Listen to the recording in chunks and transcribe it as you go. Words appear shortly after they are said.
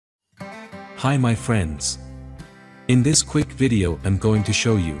Hi my friends. In this quick video I'm going to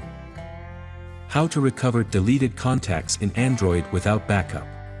show you how to recover deleted contacts in Android without backup.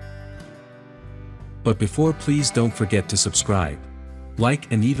 But before, please don't forget to subscribe,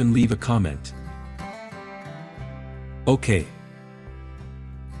 like and even leave a comment. Okay.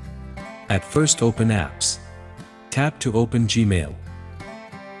 At first, open Apps. Tap to open Gmail.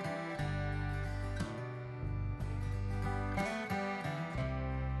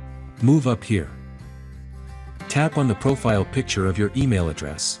 Move up here. Tap on the profile picture of your email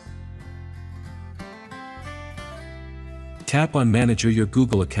address. Tap on Manager your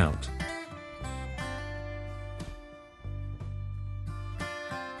Google account.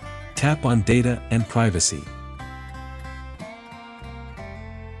 Tap on Data and Privacy.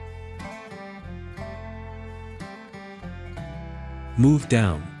 Move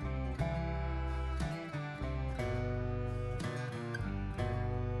down.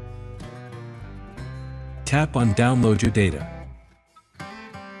 Tap on Download your data.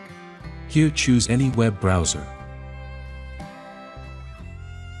 Here, choose any web browser.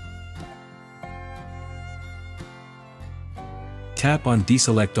 Tap on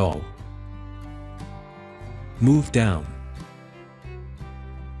Deselect All. Move down.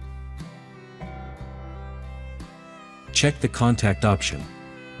 Check the contact option.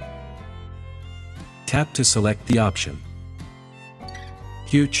 Tap to select the option.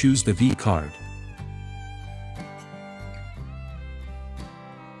 Here, choose the V card.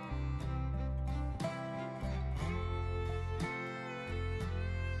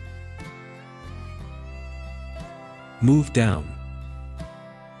 Move down.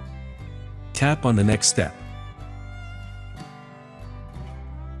 Tap on the next step.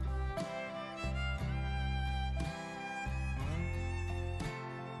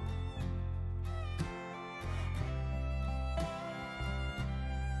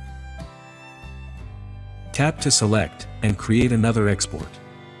 Tap to select and create another export.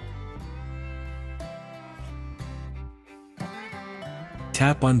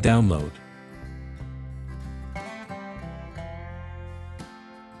 Tap on Download.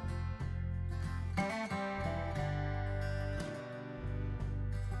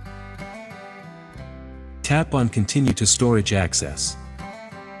 Tap on Continue to Storage Access.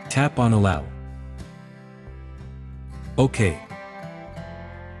 Tap on Allow. OK.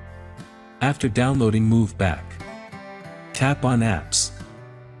 After downloading, move back. Tap on Apps.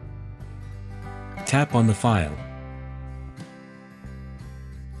 Tap on the file.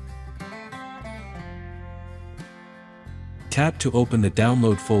 Tap to open the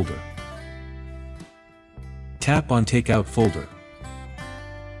download folder. Tap on Take Out folder.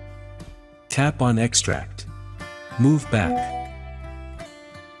 Tap on Extract. Move back.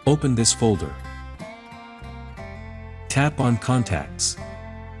 Open this folder. Tap on Contacts.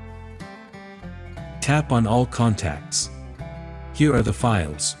 Tap on All Contacts. Here are the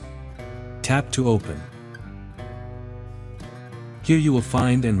files. Tap to open. Here you will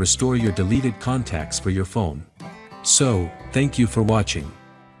find and restore your deleted contacts for your phone. So, thank you for watching.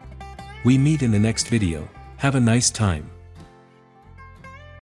 We meet in the next video. Have a nice time.